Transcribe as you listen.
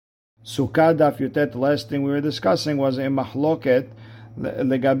Sukkah daf yutet, the last thing we were discussing was a mahloket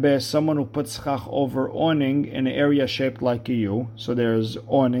legabe, someone who puts schach over awning in an area shaped like a U. So there's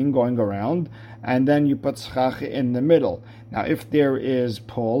awning going around, and then you put schach in the middle. Now, if there is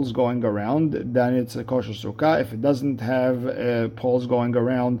poles going around, then it's a kosher sukkah. If it doesn't have poles going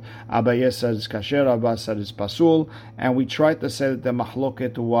around, Abaye says it's kasher, Abba says it's pasul, and we tried to say that the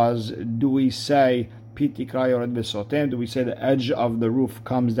mahloket was, do we say Pitikra yored v'sotem? Do we say the edge of the roof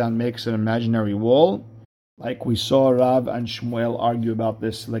comes down, makes an imaginary wall? Like we saw Rav and Shmuel argue about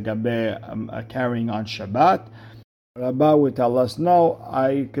this legabe carrying on Shabbat. Rabbah would tell us, no,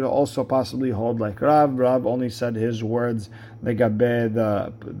 I could also possibly hold like Rav. Rav only said his words, legabe,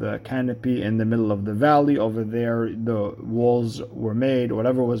 the canopy in the middle of the valley. Over there, the walls were made,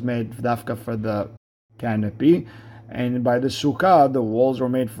 whatever was made, dafka for the canopy. And by the sukkah, the walls were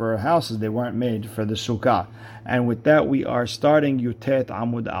made for houses. They weren't made for the sukkah. And with that, we are starting Yutet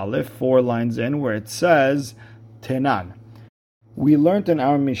Amud Aleph, 4 lines in, where it says, Tenan. We learned in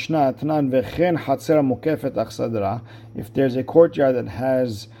our Mishnah, Tenan vechen hatzera mukefet achsadra. If there's a courtyard that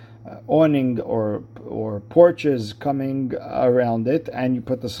has awning or porches coming around it, and you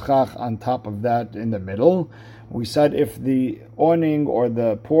put the schach on top of that in the middle, we said if the awning or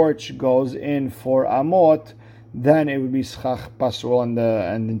the porch goes in 4 amot, then it would be schach pasul, and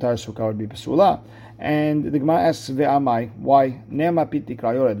the entire sukkah would be pasula. And the Gemara asks, ve'amai, why? Nema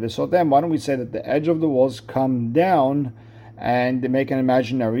pitikra yored v'sotem. Why don't we say that the edge of the walls come down and they make an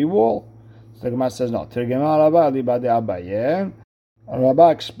imaginary wall? So the Gemara says, no. Tirgema Rabba libade Abaye. Rabba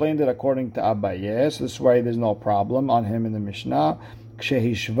explained it according to Abaye, so this way there's no problem on him in the Mishnah.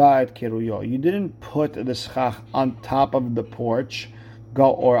 Kshehishva et kiruyo. You didn't put the schach on top of the porch,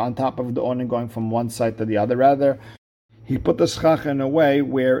 or on top of the awning going from one side to the other. Rather, he put the schach in a way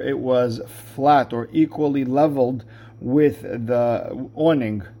where it was flat or equally leveled with the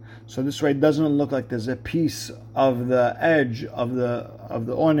awning. So this way it doesn't look like there's a piece of the edge of the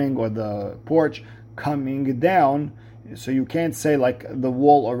awning or the porch coming down. So you can't say like the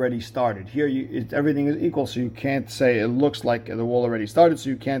wall already started. Here everything is equal, so you can't say it looks like the wall already started, so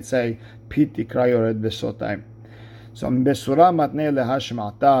you can't say pitikra yored v'sotem. So in Besura matnei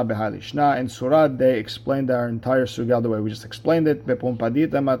lehashmata behalishna, in Surah they explained our entire sugya the way we just explained it.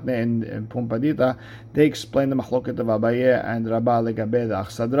 Bepumpadita matnei, in Pumpadita they explained the machloket of Abaye and Rabba legabe the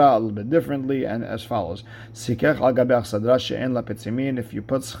achsadra a little bit differently, and as follows: Sikech al gabe achsadra she'en la petzimin. If you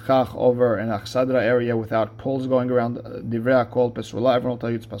put schach over an achsadra area without poles going around, divrei hakol pesula. Everyone will tell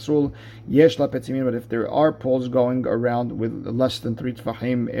you it's pasul. Yesh la petzimin, but if there are poles going around with less than 3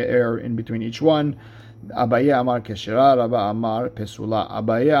 tfahim air in between each one, Abaye Amar Keshera, Rabba Amar Pesula.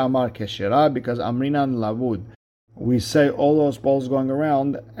 Abaye Amar Keshera, because Amrinan Lavud. We say all those poles going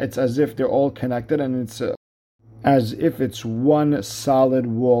around, it's as if they're all connected, and it's as if it's one solid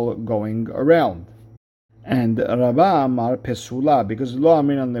wall going around. And Rabba Amar Pesula, because Lo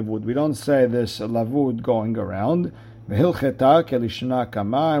Amrinan Lavud, we don't say this Lavud going around. V'hilcheta kelishna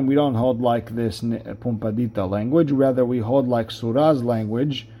kama, and we don't hold like this Pumpadita language, rather we hold like Surah's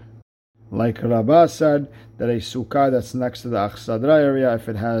language. Like Rabbah said, that a sukkah that's next to the achsadra area, if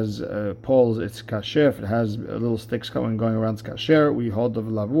it has poles, it's kasher. If it has little sticks going around, it's kasher. We hold the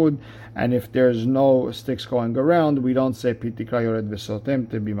lavud. And if there's no sticks going around, we don't say pitikra yored v'sotem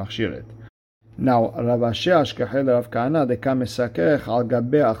to be machshiret. Now, Rav Ashi ashkachel Rav Kahana deka mesakech al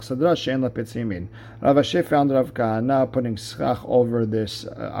gabe achsadra she'en la petzimin. Rav Ashi found Rav Kahana putting schach over this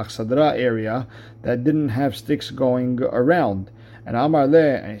achsadra area that didn't have sticks going around. And Amar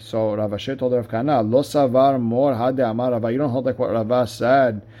le, so Rav Ashi told Rav Kahana, lo savar mor hade Amar Rava. You don't hold like what Rava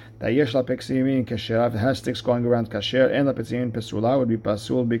said, that yesh la petzimin kasher. If it has sticks going around kasher, and la petzimin pesula would be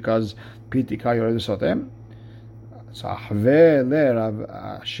pasul because pitikra yored v'sotem. So Ahve le,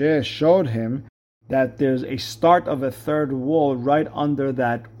 Rav Ashi showed him that there's a start of a third wall right under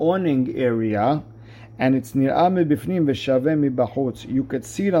that awning area, and it's nir'ah mibifnim v'shaveh mibachutz. You could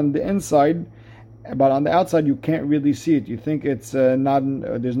see it on the inside, but on the outside you can't really see it. You think it's not.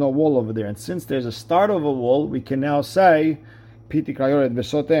 There's no wall over there, and since there's a start of a wall, we can now say pitikra yored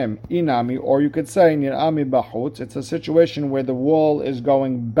v'sotem inami, or you could say nir'ah mibachutz. It's a situation where the wall is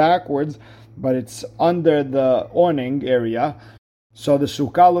going backwards, but it's under the awning area. So the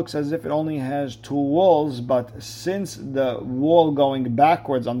sukkah looks as if it only has 2 walls, but since the wall going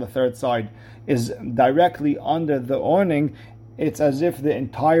backwards on the third side is directly under the awning, it's as if the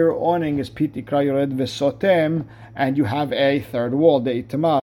entire awning is pitikra yored v'sotem, and you have a third wall, the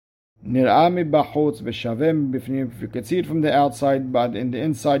itama. Nir'ah mibachutz v'shaveh bifnim. If you can see it from the outside, but in the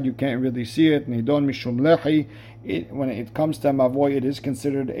inside you can't really see it. Nidon mishum lehi. When it comes to mavoy, it is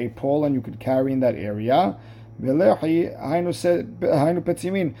considered a pole, and you could carry in that area. V'lehi hainu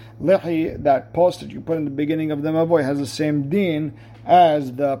petzimin. Lehi, that post that you put in the beginning of the mavoy, has the same din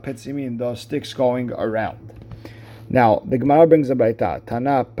as the petzimin, the sticks going around. Now the Gemara brings a baita.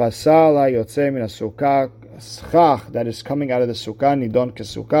 Tana pasala yotze min sukkah, schach that is coming out of the sukkah, nidon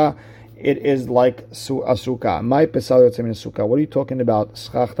kesukkah. It is like a sukkah. My pasala yotze min sukkah. What are you talking about?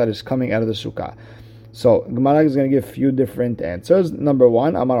 Schach that is coming out of the sukkah. So Gemara is going to give a few different answers. Number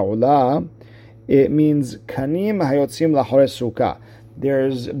one, Amar Ula, it means kanim hayotzim lahore sukkah.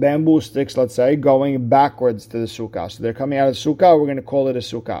 There's bamboo sticks, let's say, going backwards to the sukkah. So they're coming out of the sukkah. We're going to call it a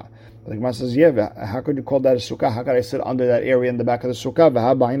sukkah. The Gemara says, yeah, how could you call that a sukkah? How could I sit under that area in the back of the sukkah?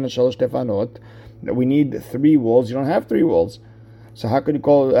 We need 3 walls. You don't have 3 walls. So how could I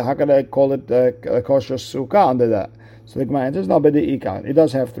call it a kosher sukkah under that? So the Gemara answers, no, but it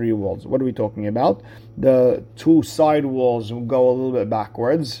does have 3 walls. What are we talking about? The 2 side walls will go a little bit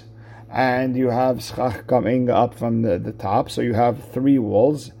backwards, and you have schach coming up from the top. So you have 3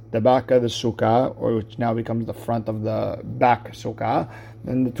 walls. The back of the sukkah, or which now becomes the front of the back sukkah,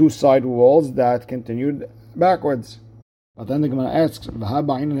 and the 2 side walls that continued backwards. But then the Gemara asks,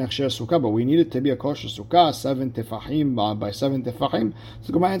 but we need it to be a kosher sukkah, 7 tefahim by 7 tefahim. So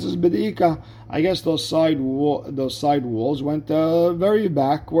the Gemara answers, b'deika. I guess those side walls went very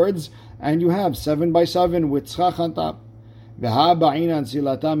backwards, and you have 7 by 7 with schach on top. But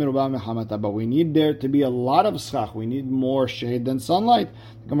we need there to be a lot of schach. We need more shade than sunlight.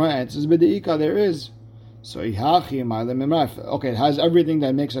 The Gemara answers, b'deika, there is. So okay, it has everything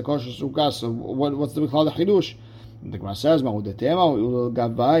that makes a kosher sukkah. So what's the chidush? The Gemara says,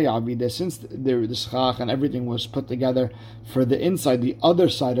 since the schach and everything was put together for the inside, the other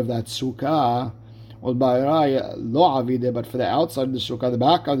side of that sukkah, but for the outside of the sukkah, the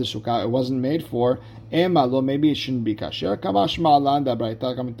back of the sukkah, it wasn't made for. Maybe it shouldn't be kasher. Come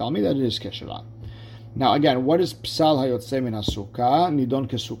and tell me that it is kasher. Now again, what does psal hayotze min sukkah nidon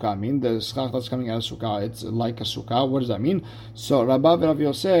kesukkah mean? The schach that's coming out of sukkah, it's like a sukkah. What does that mean? So Rabba and Rav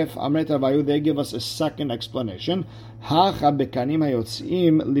Yosef, Amret Ravayu, they give us a second explanation. Hacha bekanim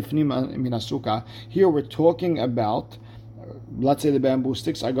hayotzim lifnim min sukkah. Here we're talking about, let's say the bamboo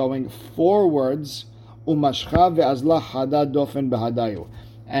sticks are going forwards, umashcha ve'azla hada dofen behadayu,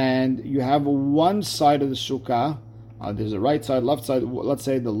 and you have one side of the sukkah. There's a right side, left side. Let's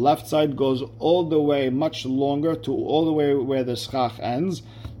say the left side goes all the way, much longer, to all the way where the schach ends,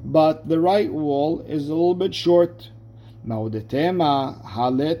 but the right wall is a little bit short. Maybe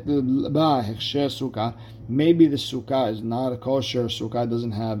the sukkah is not a kosher sukkah,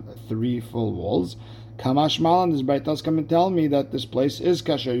 doesn't have 3 full walls. Kamash Malan, this Baitas come and tell me that this place is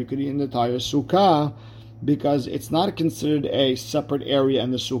kosher. You could eat an entire sukkah, because it's not considered a separate area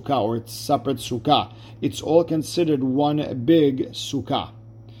in the sukkah, or it's separate sukkah. It's all considered one big sukkah.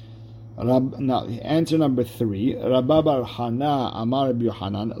 Now, answer number 3. Rabba bar Hana Amar Rabbi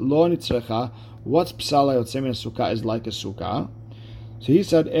Yohanan Lo nitzrecha. What's psala yotzei min sukkah is like a sukkah. So he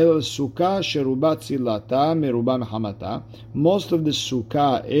said, El sukkah sheruba tzilata meruba mehamata. Most of the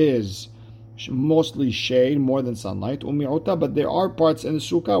sukkah is mostly shade, more than sunlight. Umi'uta, but there are parts in the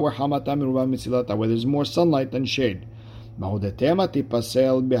sukkah where hamata meruba mitzilata, where there's more sunlight than shade. Maybe the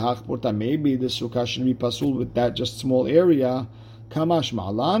sukkah should be pasul with that just small area. Kamash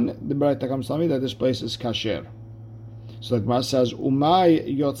ma'alan, the Baraita comes to me that this place is kasher. So the Gemara says,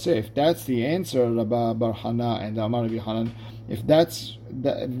 Umay yotzeh. If that's the answer, Rabba bar Hana and Amar Rabbi Hanan, if that's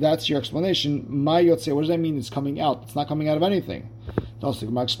your explanation, my yotzeh, what does that mean? It's coming out. It's not coming out of anything. So the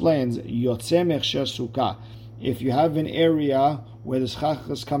Gemara explains, yotzeh mechsher sukkah. If you have an area where the schach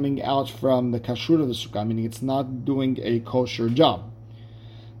is coming out from the kashrut of the sukkah, meaning it's not doing a kosher job.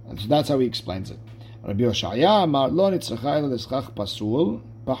 And so that's how he explains it. Rabbi Yoshaya amar lo nitzrecha ela l'schach pasul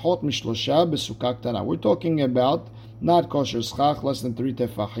pachot mishlosha b'sukkah ktana. We're talking about not kosher schach, less than 3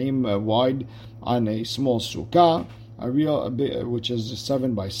 tefahim wide on a small sukkah, which is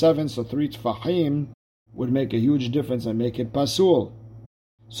 7 by 7. So 3 tefahim would make a huge difference and make it pasul.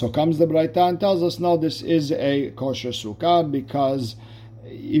 So comes the Braita and tells us, no, this is a kosher sukkah, because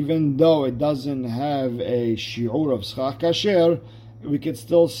even though it doesn't have a shi'ur of schach kasher, we could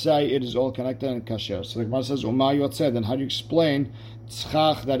still say it is all connected and kasher. So the Gemara says, Uma yotzeh, then how do you explain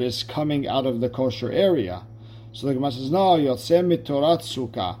schach that is coming out of the kosher area? So the Gemara says, no, yotzeh mitorat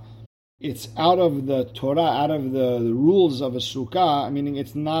sukkah. It's out of the Torah, out of the rules of a sukkah, meaning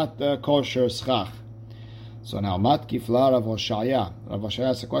it's not kosher schach. So now, Mat Kifla Rav Hoshaya. Rav Hoshaya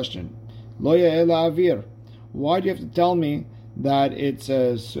asks a question. Lo ya'ela avir. Why do you have to tell me that it's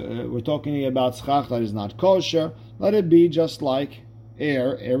we're talking about schach that is not kosher? Let it be just like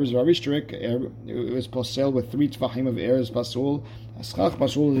air is very strict. Air is posel with 3 tefachim of air is pasul. Schach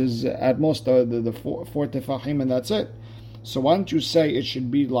pasul is at most the four tefachim, and that's it. So why don't you say it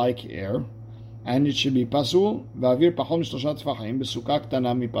should be like air, and it should be pasul? Va'avir pachol mishlosha tefachim b'sukkah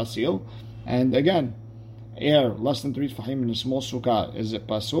ktana mipasil. And again, air less than 3 tefachim in a small sukkah, is it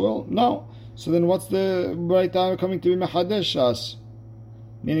pasul? No. So then what's the right time coming to be mechadesh us?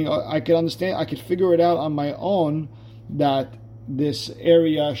 Meaning I could understand, I could figure it out on my own that this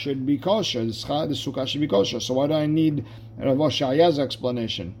area should be kosher, the sukkah should be kosher. So why do I need Rav Oshaya's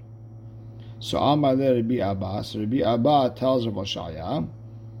explanation? So Amar le Rabbi Abba. So Rabbi Abba tells Rav Oshaya,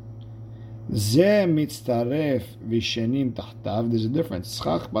 Ze mitztaref vishenim tahtav. There's a difference.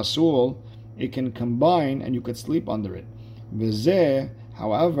 Schach basul, it can combine and you could sleep under it. V'zeh,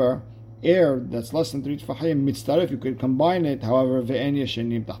 however, air that's less than 3 tefachim mitztaref, you could combine it. However, ve'en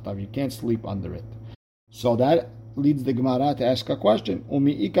yeshenim tahtav, you can't sleep under it. So that leads the Gemara to ask a question.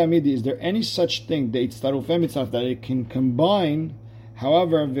 Is there any such thing that it can combine?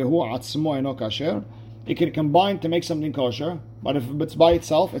 However, it can combine to make something kosher, but if it's by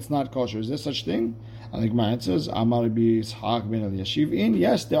itself, it's not kosher. Is there such thing? And the Gemara answers, Amar Rabbi Yitzchak ben Eliyashiv.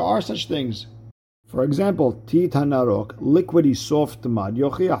 Yes, there are such things. For example, tit hanarok, liquidy soft mud,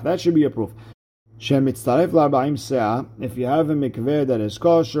 yochiach, that should be a proof. If you have a mikveh that is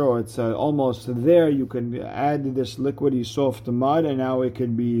kosher, or it's almost there, you can add this liquidy soft mud, and now it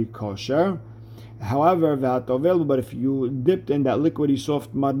could be kosher. However, but if you dipped in that liquidy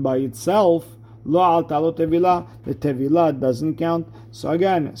soft mud by itself, the tevilah doesn't count. So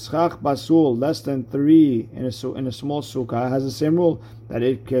again, schach basul, less than 3 in a small sukkah, has the same rule that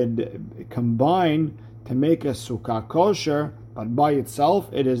it could combine to make a sukkah kosher, but by itself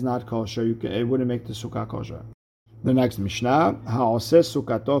it is not kosher. It wouldn't make the sukkah kosher. The next Mishnah, ha'oseh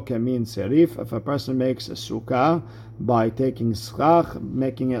sukkato kemin serif. If a person makes a sukkah by taking schach,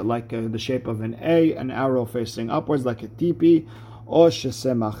 making it like the shape of an A, an arrow facing upwards like a tipi, or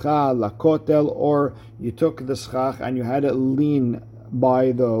shesemacha lakotel, or you took the schach and you had it lean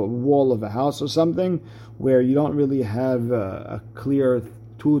by the wall of a house or something, where you don't really have a clear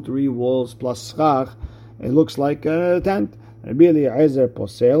 2-3 walls plus schach, it looks like a tent. Rabbi Eliezer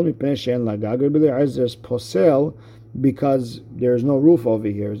posel, mipnei she'en lagag. Rabbi Eliezer is posel because there is no roof over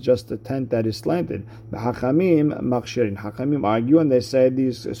here. It's just a tent that is slanted. The Hachamim machshirin. Hachamim argue and they say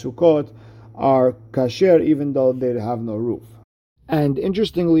these sukkot are kasher even though they have no roof. And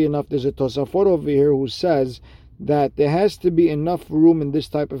interestingly enough, there's a Tosafot over here who says that there has to be enough room in this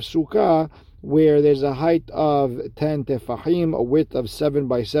type of sukkah where there's a height of 10 tefahim, a width of 7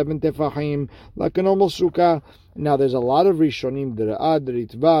 by 7 tefahim, like a normal sukkah. Now, there's a lot of Rishonim, the Ra'ad, the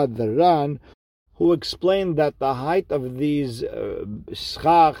Ritva, the Ran, who explain that the height of these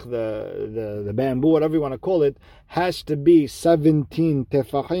schach, the bamboo, whatever you want to call it, has to be 17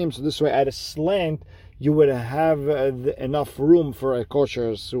 tefahim. So this way, at a slant, you would have enough room for a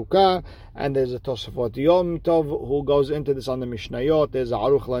kosher sukkah. And there's a Tosafot Yom Tov who goes into this on the Mishnayot. There's a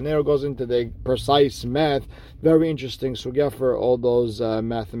Aruch Laner who goes into the precise math. Very interesting sugya for all those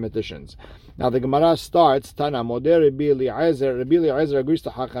mathematicians. Now the Gemara starts, Tana Moder Rabbi Eliezer. Rabbi Eliezer agrees to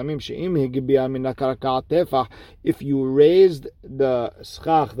Hachamim she'im higbiya min hakarat tefach. If you raised the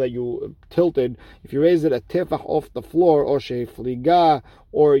schach that you tilted, if you raised it a tefach off the floor, or she'fliga,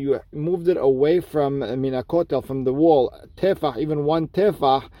 or you moved it away from min hakotel, from the wall, tefach, even 1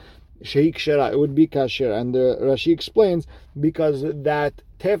 tefach, shehi kshera, it would be kasher. And Rashi explains, because that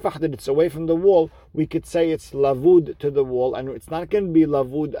tefach that it's away from the wall, we could say it's lavud to the wall, and it's not going to be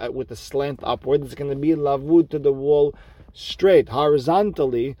lavud with a slant upward. It's going to be lavud to the wall straight,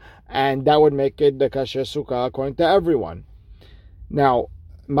 horizontally, and that would make it the kasher sukkah according to everyone. Now,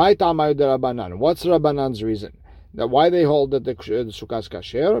 my Tamayu de Rabbanan. What's Rabbanan's reason? That why they hold that the sukkah is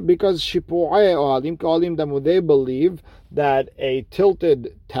kasher? Because shipu'ei ohalim ka'olim damu, they believe that a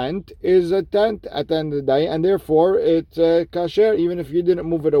tilted tent is a tent at the end of the day, and therefore it's kasher even if you didn't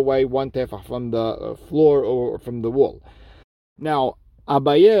move it away 1 tefach from the floor or from the wall. Now,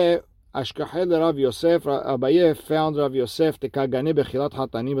 Abaye Ashkahel Rav Yosef, Abaye found Rav Yosef tekagane bechilat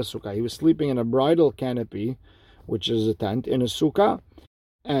hatani b'sukkah. He was sleeping in a bridal canopy, which is a tent, in a sukkah.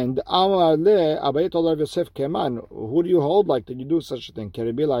 And Amar le, Abaye told Rav Yosef, Keman, who do you hold like? Did you do such a thing?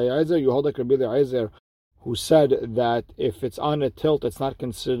 Rabbi Eliezer, you hold like Rabbi Eliezer, who said that if it's on a tilt, it's not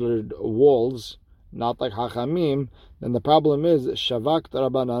considered walls, not like Hachamim. Then the problem is Shavakt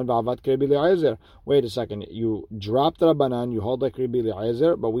Rabbanan v'avat Rabbi Eliezer. Wait a second, you dropped Rabbanan, you hold like Rabbi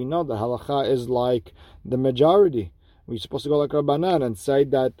Eliezer, but we know that halacha is like the majority. We're supposed to go like Rabbanan and say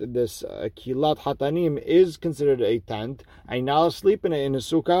that this kilat hatanim is considered a tent, and now sleep in it in a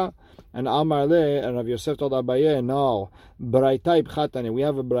sukkah. And Amar Le and Rav Yosef told Abaye, no, Braita Ibchatani. We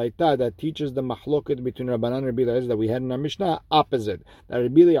have a Braita that teaches the mahloket between Rabbanan and Rabbi Eliezer that we had in our Mishnah opposite. That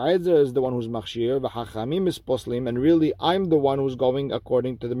Rabbi Eliezer is the one who's machshir, v'chachamim is poslim, and really I'm the one who's going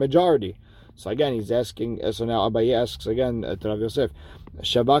according to the majority. So again, he's asking. So now Abaye asks again to Rav Yosef,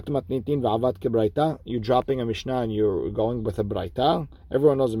 Shavakt matnitin v'avat kebraita. You're dropping a Mishnah and you're going with a Braita.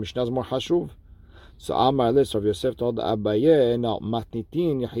 Everyone knows the Mishnah is more hashuv. So Amar Lis, Rav Yosef told Abaye, no,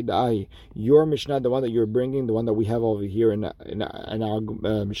 matnitin yahidahi. Your Mishnah, the one that you're bringing, the one that we have over here in our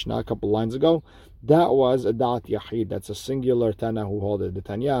Mishnah a couple lines ago, that was a da'at yahid. That's a singular Tana who hold it. The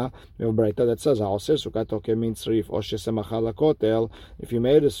Tanya, we have a Braita that says, if you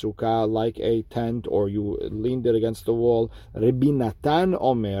made a sukkah like a tent or you leaned it against the wall, Rabbi Natan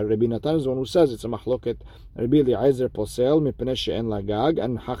Omer, Rabbi Natan is the one who says it's a mahloket. Rabbi Eliezer posel mipnei she'en lagag,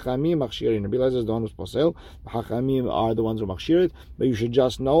 and Hachamim machshirin. Rabbi Eliezer is the one who's posel. Hachamim are the ones who machshir it. But you should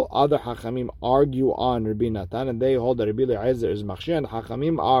just know, other Hachamim argue on Rabbi Natan, and they hold that Rabbi Eliezer is machshir, and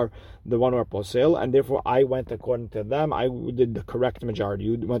Hachamim are the one who are posel, and therefore I went according to them. I did the correct majority.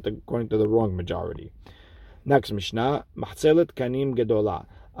 You went according to the wrong majority. Next Mishnah, Mahzelet Kanim Gedola,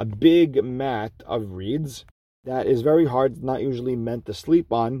 a big mat of reeds that is very hard, not usually meant to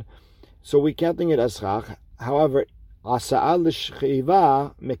sleep on, so we can't think it as schach. However, Asa'al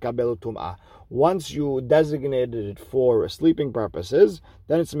l'shchiva mekabel tum'ah. Once you designated it for sleeping purposes,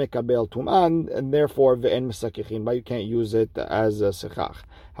 then it's mekabel tum'ah, and therefore ve'en mesakichin, but you can't use it as a sechach.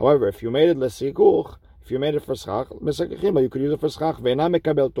 However, if you made it l'sikuch, if you made it for schach, mesakichin, but you could use it for schach, ve'ena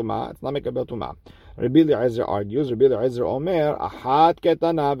mekabel tum'ah, it's not mekabel tum'ah. Rabbi Eliezer argues, Rabbi Eliezer omer, ahat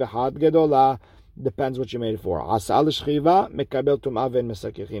ketana ve'hat gedola, depends what you made it for. Asa'al l'shchiva mekabel tum'ah ve'en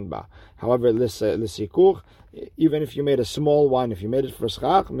mesakichin ba. However, l'sikuch, even if you made a small one, if you made it for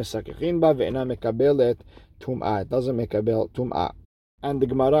schach, mesakichin ba ve'ena mekabelet tum'ah. It doesn't mekabel tum'ah. And the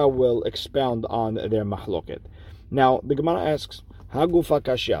Gemara will expound on their mahloket. Now, the Gemara asks, Hagufa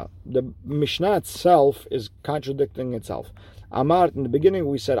kashya. The Mishnah itself is contradicting itself. Amar, in the beginning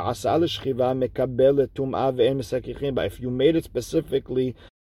we said, Asa'al l'shchiva mekabelet tum'ah ve'en mesakichin ba. If you made it specifically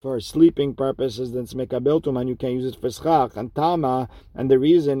for sleeping purposes, then it's mekabel tumah, and you can't use it for schach and tama, and the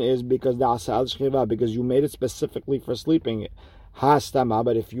reason is because the asa'al shchiva, because you made it specifically for sleeping. Hastama,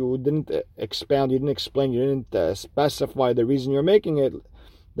 but if you didn't expound, you didn't explain, you didn't specify the reason you're making it,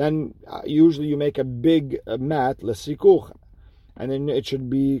 then usually you make a big mat lesikuch, and then it should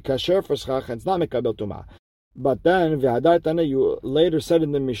be kasher for schach, and it's not mekabel tumah. But then, you later said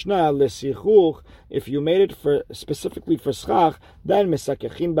in the Mishnah, lesichuch, if you made it for specifically for schach, then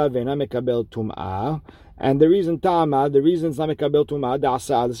mesakechin ba ve'ena mekabel tum'ah. And the reason tama, the reason it's not mekabel tum'ah,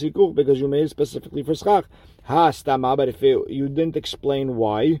 da'asa lesichuch, because you made it specifically for schach. Hastama, but if you didn't explain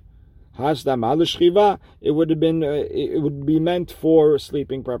why, hastama l'shchiva, it would have been, it would be meant for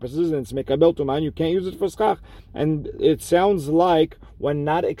sleeping purposes, and it's mekabel tum'ah, and you can't use it for schach. And it sounds like when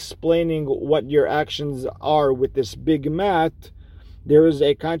not explaining what your actions are with this big mat, there is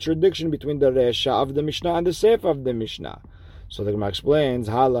a contradiction between the resha of the Mishnah and the seif of the Mishnah. So the Gemara explains,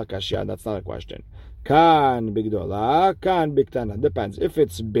 hala kashya, that's not a question. Kan bigdola, kan bigtana, depends. If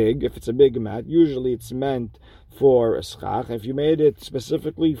it's big, if it's a big mat, usually it's meant for a schach. If you made it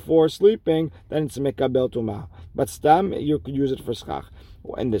specifically for sleeping, then it's mekabel tumah. But stam, you could use it for schach.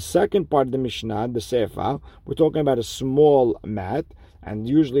 In the second part of the Mishnah, the Sefer, we're talking about a small mat, and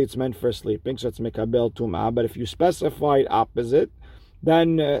usually it's meant for sleeping, so it's mekabel tumah. But if you specify opposite,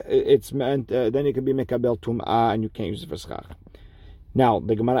 then it's meant. Then it can be mekabel tumah, and you can't use it for schach. Now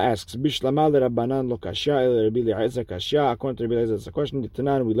the Gemara asks, Bishlama leRabbanan lo kashya Rabbi Eliezer kashya. According to Rabbi Eliezer, it's a question. The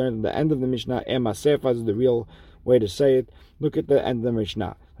Tanan, we learned at the end of the Mishnah, Ema Sefer is the real way to say it. Look at the end of the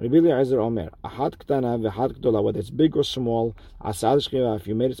Mishnah. Rabbi Eliezer Omer, ahat ktana v'ahat gdola, whether it's big or small, asa'al shchiva, if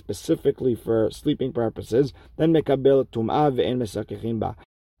you made it specifically for sleeping purposes, then mekabel tum'ah ve'en mesakechin ba.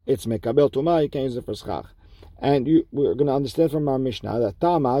 It's mekabel tum'ah, you can't use it for schach. And we're going to understand from our Mishnah that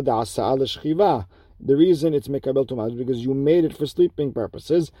tama da asa'al shchiva. The reason it's mekabel tumah is because you made it for sleeping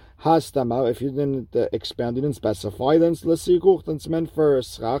purposes. Hastama, if you didn't expand, you didn't specify, then it's lesikuch, then it's meant for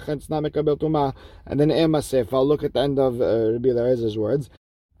schach, and it's not mekabel tumah. And then ema sefa, look at the end of Rabbi Eliezer's words.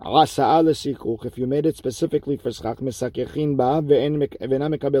 If you made it specifically for schach, mesakechin ba ve'ena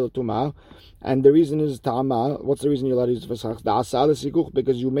mekabel tumah, and the reason is tama. What's the reason you're allowed to use it for schach?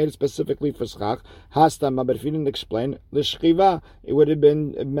 Because you made it specifically for schach. Hastama, but if you didn't explain l'shchiva, it would have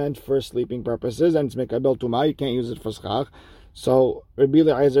been meant for sleeping purposes, and it's mekabel tumah. You can't use it for schach. So Rabbi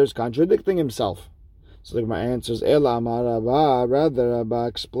Eliezer is contradicting himself. So the Gemara answers, Ela Amar Rabba, rather Rabba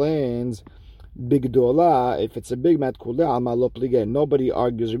explains, Bigdola, if it's a big mat, nobody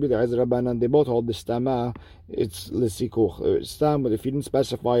argues. They both hold the stama. It's lesikuch. Stam, if you didn't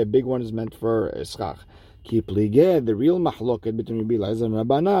specify, a big one is meant for schach. Ki plige, the real mahloket between Rabbi Eliezer and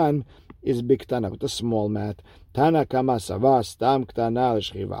Rabbanan is biktana, with a small mat. Tana kama sava stam ktana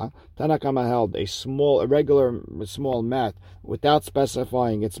l'shchiva. Tana kama held a regular small mat without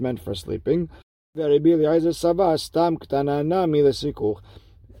specifying it's meant for sleeping. Rabbi Eliezer sava stam ktana nami lesikuch.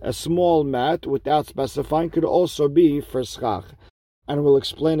 A small mat without specifying could also be for schach. And we'll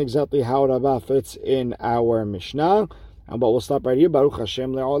explain exactly how Rava fits in our Mishnah. But we'll stop right here. Baruch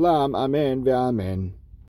Hashem le'olam. Amen ve'amen.